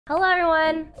Hello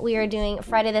everyone! We are doing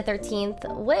Friday the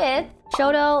 13th with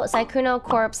Shoto, SYKKUNO,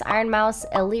 Corpse, Iron Mouse,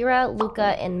 Elira,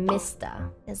 Luca, and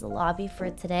Mysta is the lobby for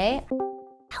today.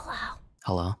 Hello.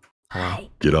 Hello. Hi.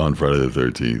 Get on Friday the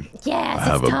 13th. Yes, I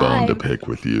have a bone to pick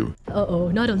with you. Uh-oh,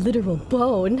 not a literal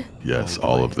bone. Yes,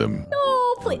 all of them.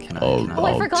 No, please.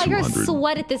 I forgot you're a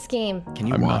sweat at this game. Can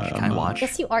you watch? Can I watch?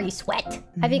 Yes, you are. You sweat.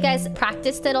 Have you guys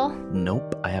practiced at all?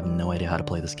 Nope. I have no idea how to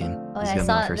play this game. Oh, I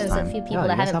saw there's a few people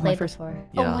that haven't played before.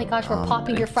 Yeah, oh my gosh, we're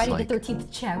popping your Friday the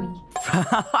 13th cherry.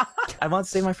 I want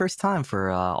to say my first time for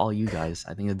all you guys.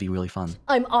 I think it'd be really fun.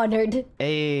 I'm honored.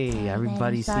 Hey,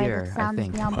 everybody's here, I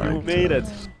think. You made it.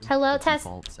 Hello, test.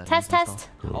 Test.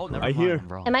 Oh, never I hear.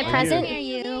 bro. Am I present? hear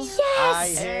you.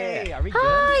 Yes! Hey, are we good?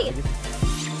 Hi!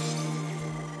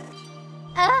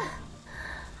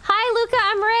 Hi, Luca,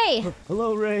 I'm Ray.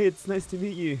 Hello, Ray. It's nice to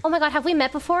meet you. Oh my god, have we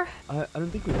met before? I don't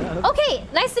think we have. Okay,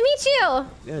 nice to meet you.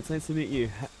 Yeah, it's nice to meet you.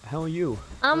 How are you?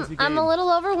 I'm a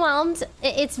little overwhelmed.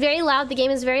 It's very loud. The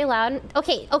game is very loud.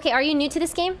 Okay, are you new to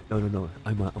this game? No.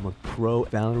 I'm a pro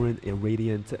Valorant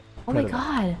Irradiant. Oh my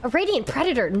god, a Radiant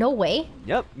Predator, no way.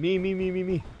 Yep,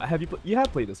 me. Have you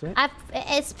have played this, right?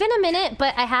 It's been a minute,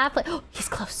 but I have played. Oh, he's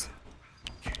close.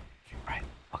 Right.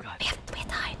 Oh god. We have to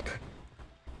hide.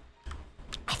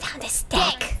 I found his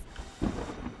stick.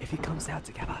 If he comes out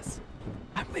to get us,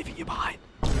 I'm leaving you behind.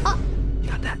 Oh. You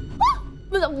got that?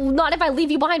 Not if I leave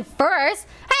you behind first.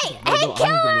 Hey, No,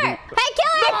 killer! Hey,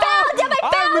 killer! I found him!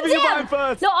 I'm leaving you behind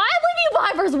first. No, I'm leaving you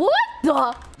behind first. What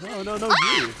the? No,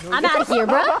 you. No, I'm out of here,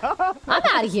 bro. I'm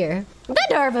out of here. The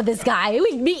nerve of this guy.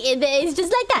 It's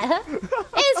just like that, huh?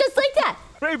 It's just like that.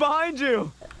 Ray, behind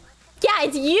you. Yeah,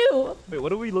 it's you. Wait,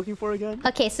 what are we looking for again?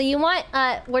 Okay, so you want,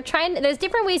 we're trying, there's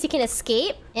different ways you can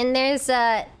escape, and there's,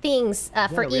 things,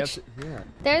 for each,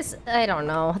 there's, I don't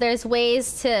know, there's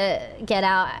ways to get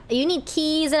out. You need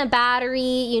keys and a battery,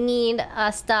 you need,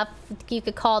 stuff you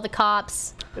could call the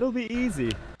cops. It'll be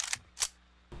easy.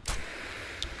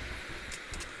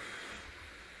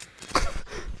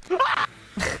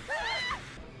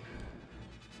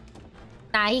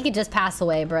 Nah, he could just pass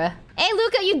away, bruh. Hey,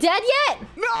 Luca, you dead yet?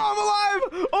 No, I'm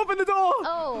alive! Open the door!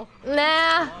 Oh,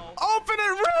 nah. Open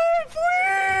it, Ray,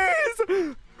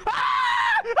 please!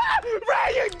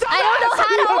 Ray, you dumbass! I don't know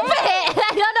how to open it. I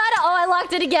don't know how to. Oh, I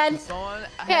locked it again.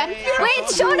 Yeah. Wait,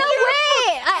 Shoto,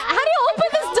 wait! How do you open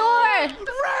this door?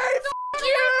 Ray, f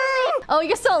you! Oh,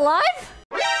 you're still alive?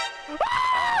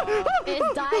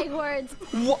 It's dying words.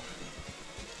 What?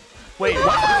 Wait,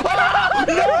 what?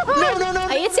 No.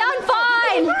 You sound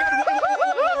fine.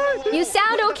 You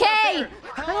sound okay.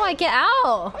 How do I get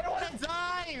out? I don't want to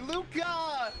die,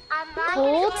 Luca!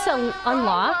 Hold to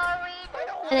unlock.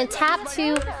 And then tap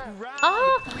to...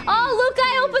 Oh, Luca,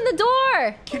 I opened the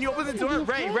door. Can you open the door?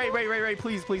 Ray,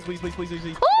 please.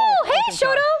 Oh, hey,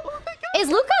 Shoto. Is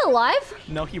Luca alive?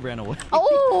 No, he ran away.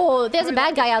 Oh, there's a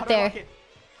bad guy out there.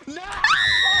 No!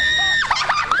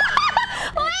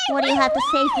 What do you have to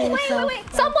say for yourself? Wait.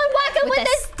 Someone whack him with a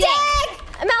stick.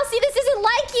 Mousy, this isn't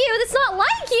like you. That's not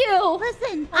like you.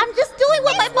 Listen, I'm just doing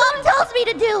what my mom tells me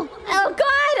to do. Oh,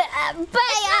 God. But...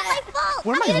 It's not my fault.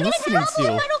 What am I listening I to?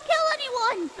 don't kill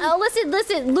anyone. Oh,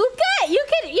 listen. Luca, you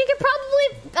could probably,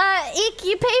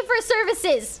 you pay for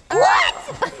services. What?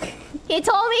 He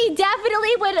told me he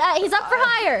definitely would, he's up for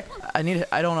hire.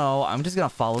 I don't know. I'm just gonna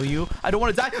follow you. I don't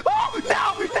want to die.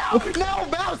 Oh, no,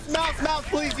 mouse,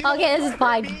 please. Okay, this is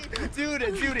fine. Dude,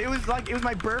 it was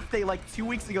my birthday like 2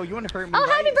 weeks ago. You want to hurt me? Oh,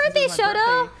 right? happy birthday,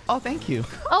 Shoto. Oh, thank you.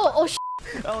 Oh,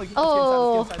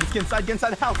 Oh, get inside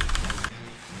the house.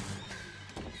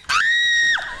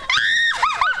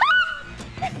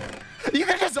 You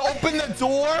can just open the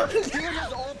door? Just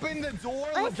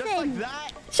like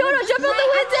that? Shoto, jump out the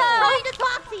window! I'm trying to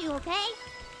talk to you, okay?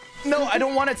 No, I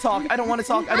don't want to talk. I don't want to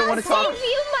talk. Save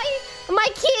you, my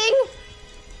king!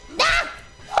 Ah!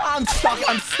 I'm stuck.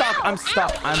 I'm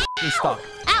stuck. Ow!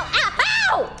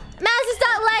 Mouse is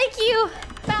not like you.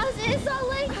 Mouse is not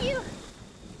like you.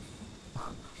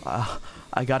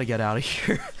 I gotta get out of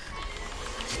here.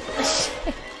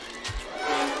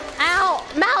 Ow!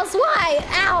 Mouse, why?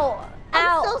 Ow!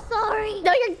 I'm so sorry.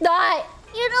 No, you're not.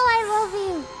 You know I love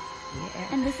you.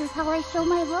 Yeah. And this is how I show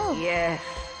my love. Yes.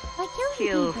 By killing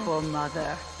Kill people. for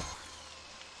mother.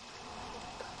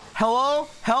 Hello?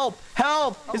 Help!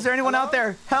 Is there anyone out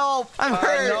there? Help! I'm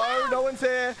hurt. No one's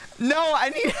here. No, I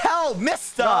need help,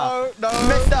 Mysta. No.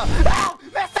 Mysta. Help!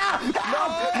 Mysta!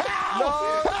 Help!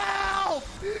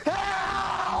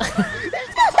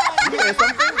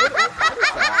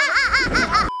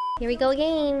 Here we go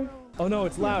again. Oh no,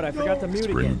 it's loud. I forgot to mute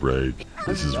Spring again. break.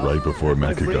 This is right before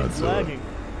My brain's Mechagodzilla. lagging.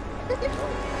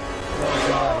 Oh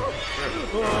god.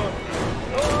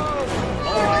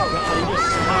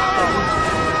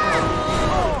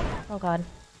 God.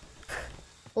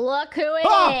 Look who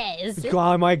it is!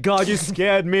 Oh my God, you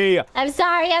scared me. I'm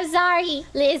sorry.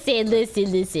 Listen.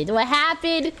 What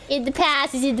happened in the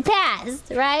past is in the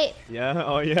past, right? Yeah,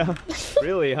 oh yeah.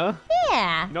 Really, huh?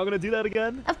 Yeah. You're not gonna do that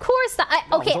again? Of course not.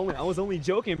 Okay. I was only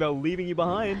joking about leaving you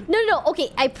behind. No.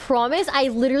 Okay, I promise I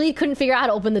literally couldn't figure out how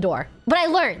to open the door. But I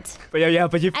learned. But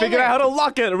but you figured out how to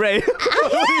lock it, Ray.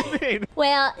 What do you mean?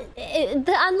 Well,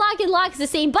 the unlock and lock is the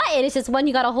same button. It's just one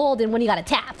you gotta hold and one you gotta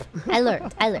tap. I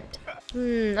learned.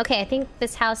 Okay, I think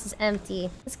this house is empty.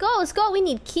 Let's go. We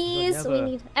need keys. We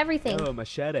need everything. Oh,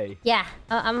 machete. Yeah,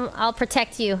 I'll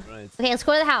protect you. Right. Okay, let's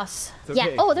go to the house.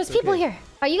 Okay. Yeah. Oh, there's people here.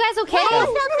 Are you guys okay?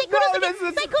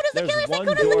 SYKKUNO's the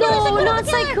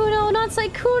killer! No, not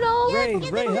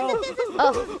SYKKUNO. Ray, help.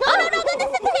 I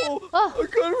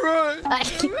couldn't run.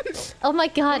 Oh my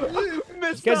God. You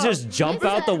guys just jump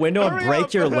out the window and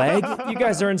break your leg? You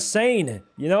guys are insane.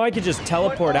 You know I could just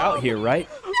teleport out here, right?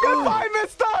 Goodbye,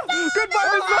 Mysta! Goodbye,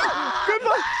 Mysta!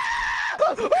 Goodbye!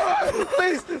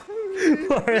 Please!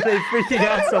 Why are they freaking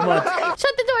out so much?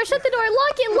 Shut the door.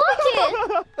 Lock it.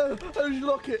 How did you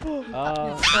lock it?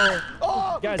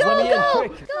 Guys, let me in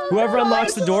quick. Whoever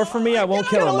unlocks the door for me, I won't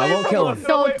kill him.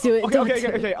 Don't do it.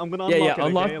 Okay, I'm gonna unlock it. Yeah,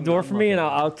 unlock the door for me and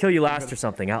I'll kill you last or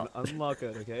something. Unlock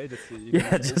it, okay?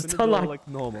 Just unlock. Like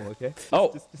normal, okay?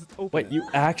 Oh, just open wait, it. you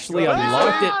actually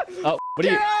unlocked it? Oh,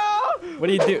 what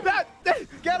do you do?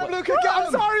 Get him, Luca!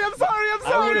 I'm sorry! I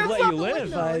would have let you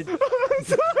live. I'm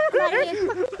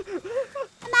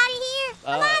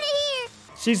out of here!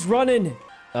 She's running.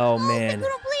 Oh, man.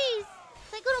 SYKKUNO, please!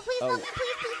 SYKKUNO, please help me,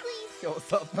 please. Yo,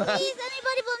 what's up, man? Please,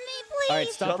 anybody but me, please! All right,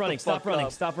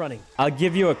 stop running. I'll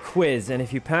give you a quiz, and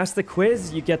if you pass the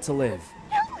quiz, you get to live.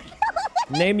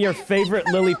 Name your favorite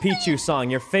Lily Pichu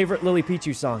song. Oh,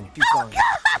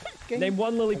 God! Name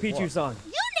one Lily Pichu song.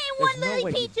 You name one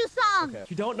Lily Pichu song!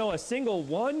 You don't know a single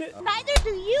one? Neither do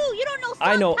you! You don't know song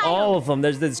I know titles. all of them.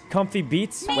 There's Comfy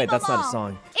Beats. Name Wait, that's them not a all.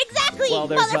 song. Exactly, Well,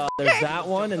 there's motherfucker. that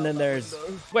one, and then there's...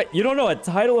 Wait, you don't know a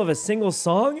title of a single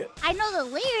song? I know the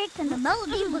lyrics and the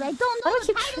melody, but I don't know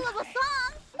the title of a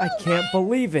song. I can't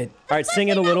believe it. All right, sing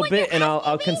it a little bit, and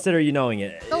I'll consider you knowing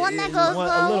it. The one that goes,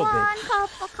 a little bit. one cup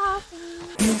of coffee.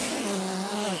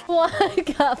 One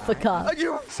cup of coffee.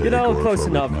 You know, close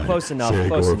enough. Say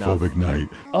agoraphobic night.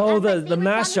 Oh, That's the my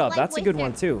favorite mashup. song, That's a good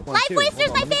one, too. Life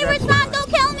Waster's my favorite song, don't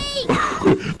kill me!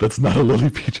 That's not a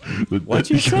Lily Peach. What'd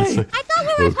you say? I thought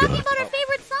we were talking God. about our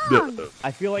favorite song.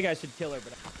 I feel like I should kill her,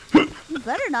 but... You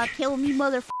better not kill me,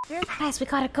 motherfucker. Guys, we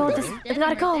gotta go. We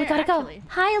gotta go.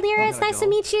 Hi, Elira. It's nice to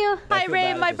meet you. Hi,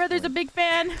 Ray. My brother's a big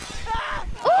fan.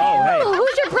 Oh, hey.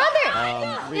 who's your brother?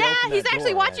 Yeah, he's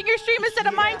actually watching your stream instead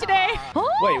of mine today.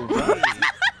 Wait, what?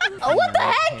 Oh, what the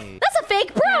heck? That's a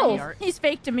fake bro. He's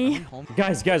fake to me.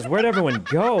 Guys, where'd everyone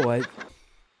go? They're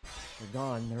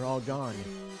gone. They're all gone.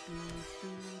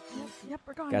 Yep,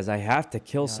 we're gone. Guys, I have to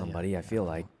kill somebody, I feel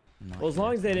like. Well, as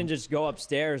long as they didn't just go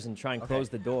upstairs and try and close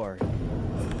the door.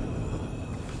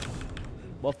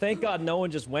 Well, thank God no one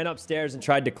just went upstairs and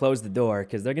tried to close the door,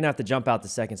 because they're going to have to jump out the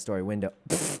second story window. What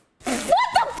the f?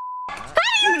 How do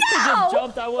you know? Just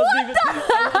jumped. I wasn't even there.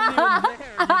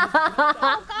 Oh,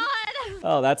 God.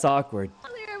 Oh, that's awkward.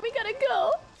 Elira, we gotta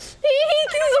go. He's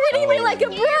reading me like a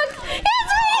book. He's reading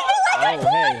me like a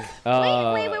book.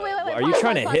 Oh, hey. Wait. Are you Pause,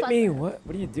 trying to pause, hit pause. me?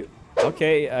 What do you do?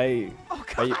 Okay,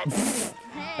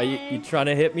 Are you trying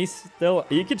to hit me still?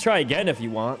 You can try again if you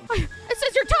want. It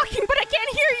says you're talking, but I can't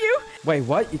hear you. Wait,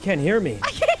 what? You can't hear me. I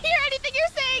can't hear anything you're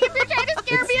saying. If you're trying to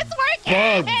scare me, it's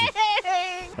working.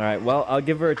 All right, well, I'll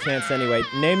give her a chance anyway.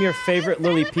 Name your favorite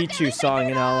Lily Pichu song,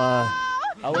 and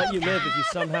I'll let you live if you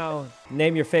somehow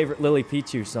name your favorite Lily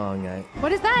Pichu song.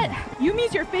 What is that?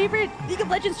 Yumi's your favorite League of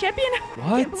Legends champion? What?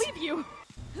 I can't believe you.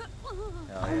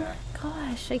 Hell yeah.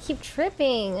 Gosh, I keep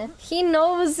tripping. He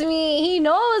knows me.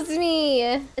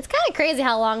 It's kind of crazy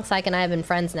how long Syk and I have been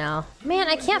friends now. Man,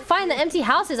 I can't find the empty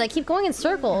houses. I keep going in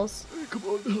circles. Come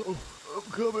on now. I'm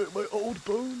coming. My old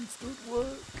bones don't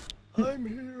work. I'm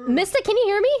here. Mysta, can you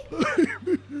hear me?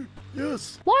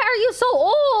 Yes. Why are you so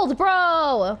old,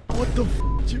 bro? What the f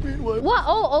do you mean? Why? What?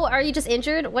 Oh, are you just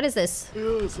injured? What is this?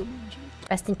 Yes, I'm injured.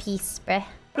 Rest in peace, bruh.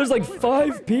 There's like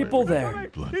 5 people there.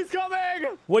 He's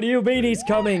coming! What do you mean he's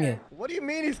coming? What do you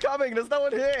mean he's coming? There's no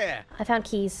one here. I found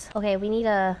keys. Okay, we need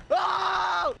a...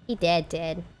 Oh! He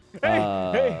dead.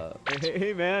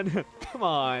 Hey, man. Come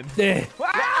on. Eh.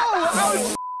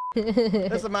 Ow!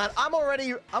 Listen, man, I'm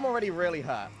already really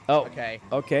hurt. Oh. Okay.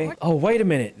 Okay. Oh, wait a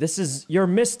minute. This is your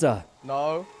mysta.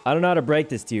 No. I don't know how to break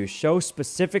this to you. Show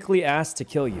specifically asked to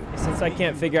kill you. Since I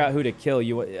can't figure out who to kill,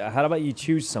 how about you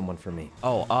choose someone for me?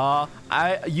 Oh,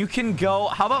 you can go.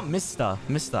 How about mysta?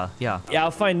 Mysta, yeah. Yeah,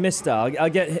 I'll find mysta.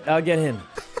 I'll get him.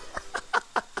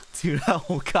 Dude,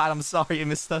 oh God, I'm sorry,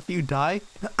 mysta. If you die,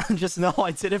 just know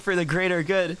I did it for the greater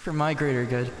good, for my greater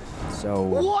good. So.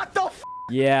 What the f?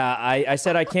 Yeah, I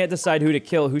said I can't decide who to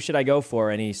kill. Who should I go for?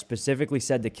 And he specifically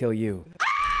said to kill you.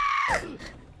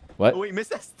 What? Oh, wait,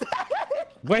 mysta.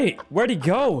 Wait, where'd he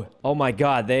go? Oh my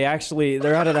God, they're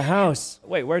out of the house.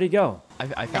 Wait, where'd he go?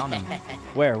 I found him.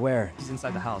 Where? He's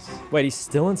inside the house. Wait, he's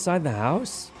still inside the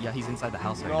house? Yeah, he's inside the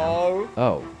house right now.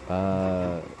 No.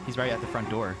 Oh, He's right at the front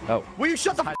door. oh. Will you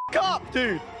shut the f up,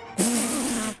 dude?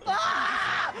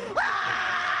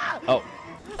 Oh.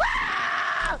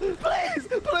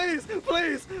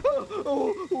 Please.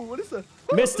 Oh, what is that?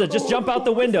 Mysta, just jump out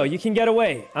the window. You can get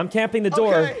away. I'm camping the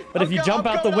door, Okay, but if you jump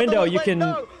out the window, you can...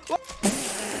 No.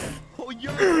 Oh,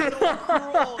 you're so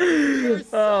cruel. You're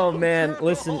so Oh man,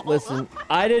 listen.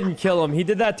 I didn't kill him. He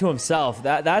did that to himself.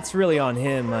 That's really on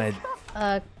him. I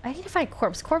need to find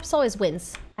Corpse. Corpse always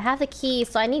wins. I have the key,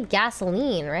 so I need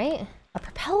gasoline, right? A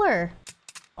propeller.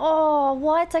 Oh,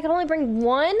 what? I can only bring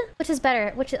one? Which is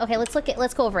better? Okay,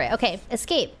 let's go over it. Okay,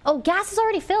 escape. Oh, gas is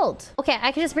already filled. Okay,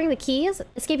 I can just bring the keys.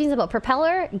 Escaping the boat.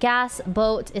 Propeller, gas,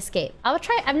 boat, escape.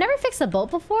 I've never fixed the boat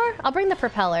before. I'll bring the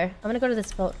propeller. I'm gonna go to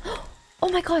this boat. Oh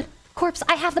my God. Corpse,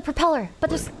 I have the propeller, but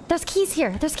there's keys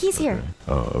here. There's keys here.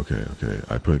 Oh, okay.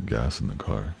 I put gas in the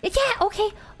car. Yeah, okay.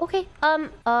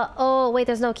 Oh, wait,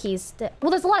 there's no keys.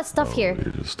 Well, there's a lot of stuff here.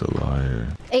 You're just a liar.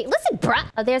 Hey, listen, bruh.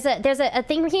 There's a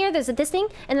thing here. There's this thing,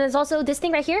 and there's also this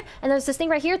thing right here, and there's this thing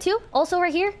right here too. Also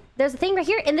right here. There's a thing right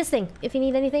here and this thing. If you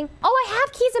need anything. Oh, I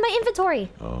have keys in my inventory.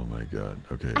 Oh my God.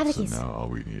 Okay, I have the so keys. now all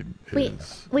we need Wait,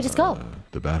 is... we just go.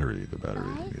 The battery. You need a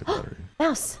battery.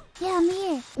 Mouse. Yeah, I'm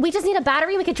here. We just need a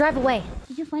battery. We could drive away.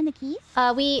 Did you find the keys?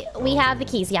 We have the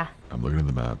keys. Yeah. I'm looking at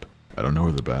the map. I don't know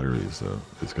where the battery is though.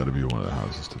 It's got to be one of the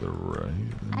houses to the right.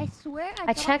 I swear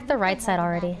I checked the right side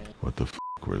already. What the f?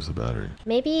 Where's the battery?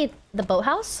 Maybe the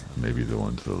boathouse? Maybe the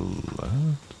one to the left?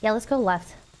 Yeah, let's go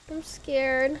left. I'm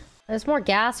scared. There's more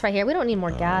gas right here. We don't need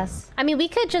more gas. I mean, we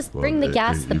could just bring the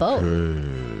gas to the boat.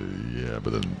 Yeah,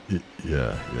 but then,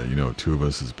 yeah. You know, two of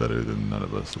us is better than none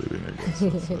of us leaving, I guess.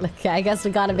 Okay, I guess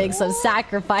we gotta make some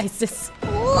sacrifices.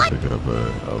 What? Pick up,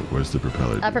 where's the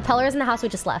propeller? Propeller is in the house we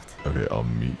just left. Okay, I'll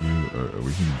meet you, or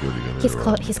we can go together.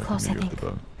 He's close, I think.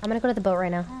 I'm gonna go to the boat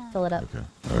right now. Fill it up. Okay,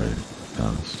 alright.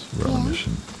 Honest, we're on a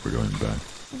mission. We're going back.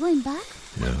 We're going back?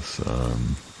 Yes,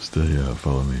 stay,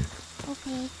 follow me.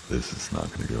 Okay. This is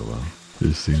not gonna go well.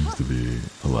 There seems to be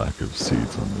a lack of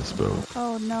seats on this boat.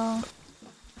 Oh no.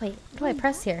 Wait, what do I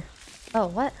press here? Oh,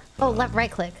 what? Oh, right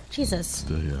click. Jesus.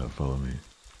 Stay, follow me.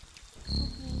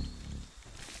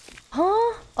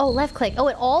 Huh? Oh, left click. Oh,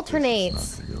 it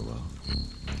alternates. This is not gonna go well.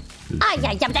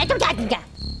 Yeah.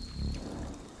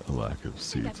 A lack of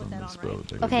seats on this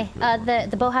boat. Okay,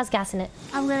 the boat has gas in it.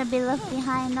 I'm gonna be left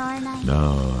behind, aren't I?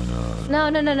 No.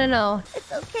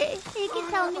 It's okay. You can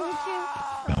tell me the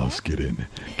truth. Mouse, get in.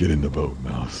 Get in the boat,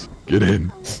 Mouse. Get in.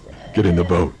 Get in the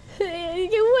boat.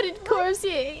 You wouldn't, Corpse.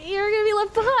 You're gonna be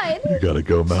left behind. You gotta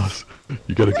go, Mouse.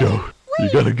 You gotta go. You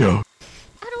gotta go.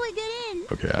 How do I get in?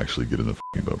 Okay, actually get in the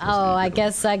f***ing boat. Oh, I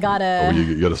guess I gotta... Oh,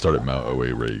 you gotta start it, Mouse. Oh,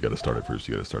 wait, Ray, you gotta start it first.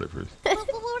 But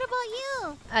what about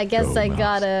you? I guess I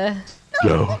gotta...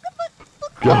 Go.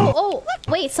 Oh,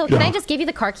 wait, so can I just give you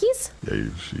the car keys? Yeah,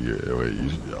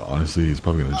 honestly, he's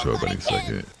probably gonna show up any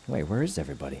second. Wait, where is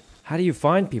everybody? How do you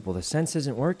find people? The sense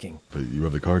isn't working. But you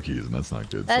have the car keys, and that's not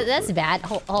good. That's bad.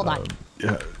 Hold on.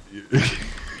 Yeah.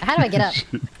 How do I get up? He's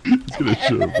gonna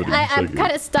show up any I'm second.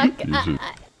 kind of stuck.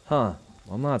 Huh.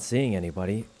 Well, I'm not seeing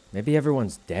anybody. Maybe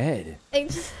everyone's dead. Well,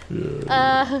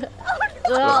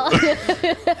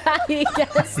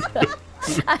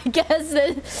 I guess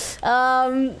that, so...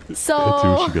 That's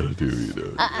what you gotta do, you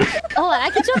know. Hold on, I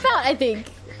can jump out, I think.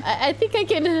 I think I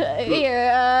can, here,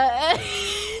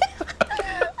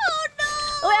 Oh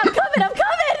no! Wait, I'm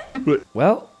coming!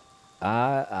 Well,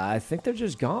 I think they're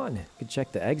just gone. Could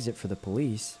check the exit for the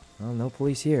police. Oh, no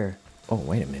police here. Oh,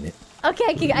 wait a minute.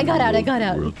 Okay, I got out.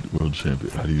 World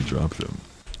champion. How do you drop them?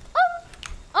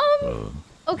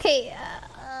 Okay,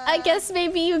 I guess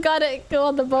maybe you gotta go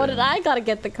on the boat and I gotta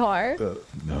get the car.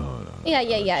 No.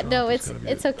 Yeah. No, it's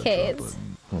okay. It's...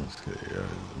 Okay, yeah.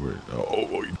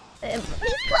 He's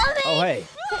coming! Oh, hey.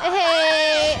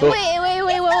 Hey! Wait.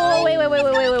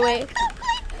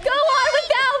 Go on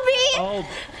without me! Oh.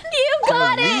 You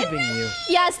got they're it. leaving you.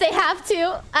 Yes, they have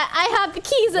to. I have the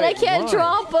keys and I can't why?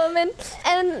 drop them, and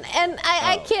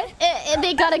I can't. And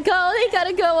they gotta go. They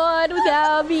gotta go on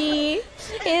without me.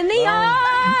 In the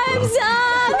arms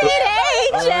of an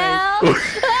angel.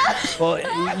 Well,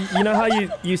 you know how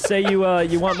you say you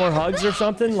want more hugs or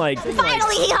something? Like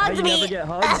Finally, he how hugged you me. never get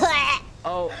hugs?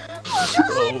 Oh.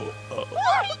 Why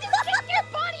did you kick your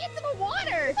body into the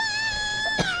water?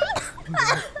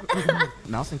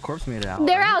 Mouse and Corpse made it out.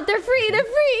 They're out. They're free. They're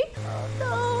free.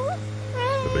 No.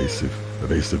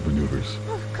 Evasive maneuvers.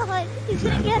 Oh God, he's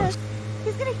gonna get us.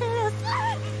 He's gonna get us.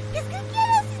 He's gonna get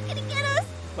us. He's gonna get us.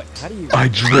 Wait, how do you? I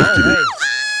drifted it.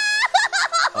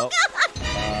 Oh.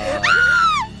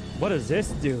 What does this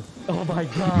do? Oh my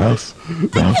God. Mouse.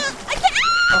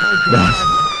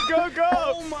 Go, go!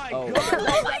 Oh my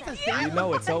god. You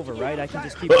know it's over, right? I can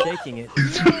just keep shaking it.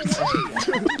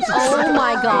 Oh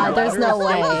my God. There's no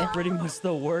way. Pretty much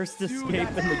the worst escape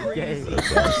in the game.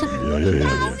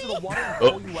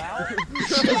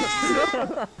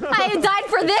 I died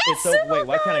for this. It's so, wait,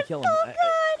 why can't I kill him?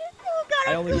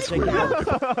 I only was taking out.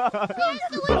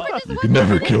 You can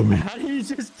never kill me. How do you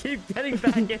just keep getting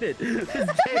back in it? This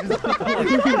game's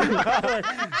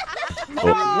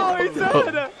Oh, he's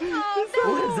dead!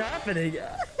 What is happening?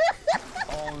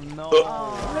 Oh no.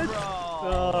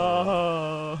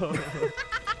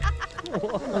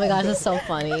 Oh my gosh, that's so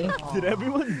funny. Did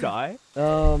everyone die?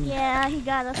 Yeah, he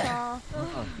got us all.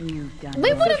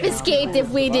 We would have escaped if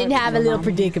we didn't have a little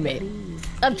predicament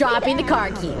of dropping the car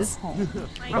keys.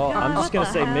 Well, I'm just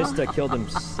gonna say Mysta killed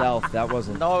himself. That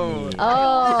wasn't me. What even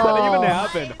Oh,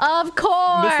 happened? of Mister,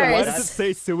 why does it course.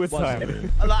 say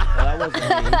suicide? Well, that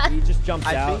wasn't me. He just jumped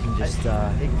out and just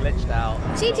It glitched out.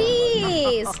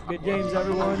 GG's. good games,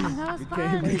 everyone. That was Good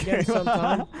game fun. again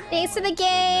sometime. Thanks for the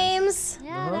games.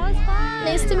 Yeah, that was fun.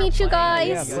 Nice to meet you Yeah,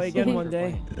 guys. play again one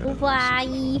day.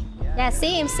 Bye. Yeah,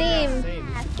 same.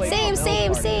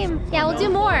 Yeah, we'll do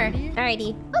more.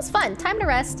 Alrighty. That was fun. Time to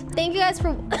rest. Thank you guys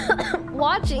for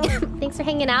watching. Thanks for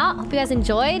hanging out. Hope you guys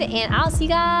enjoyed, and I'll see you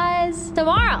guys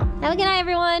tomorrow. Have a good night,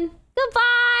 everyone.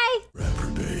 Goodbye.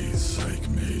 Rapper days, psych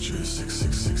major,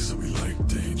 666, so we like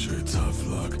danger, tough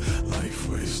luck, life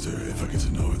waster. If I get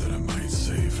to know her, then I might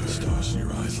save her. Stars in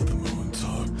your eyes, let the moon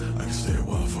talk. I can stay a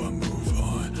while before I move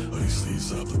on. Hoodie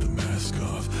sleeves up, let the mask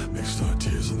off. Mixed our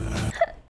tears on the app.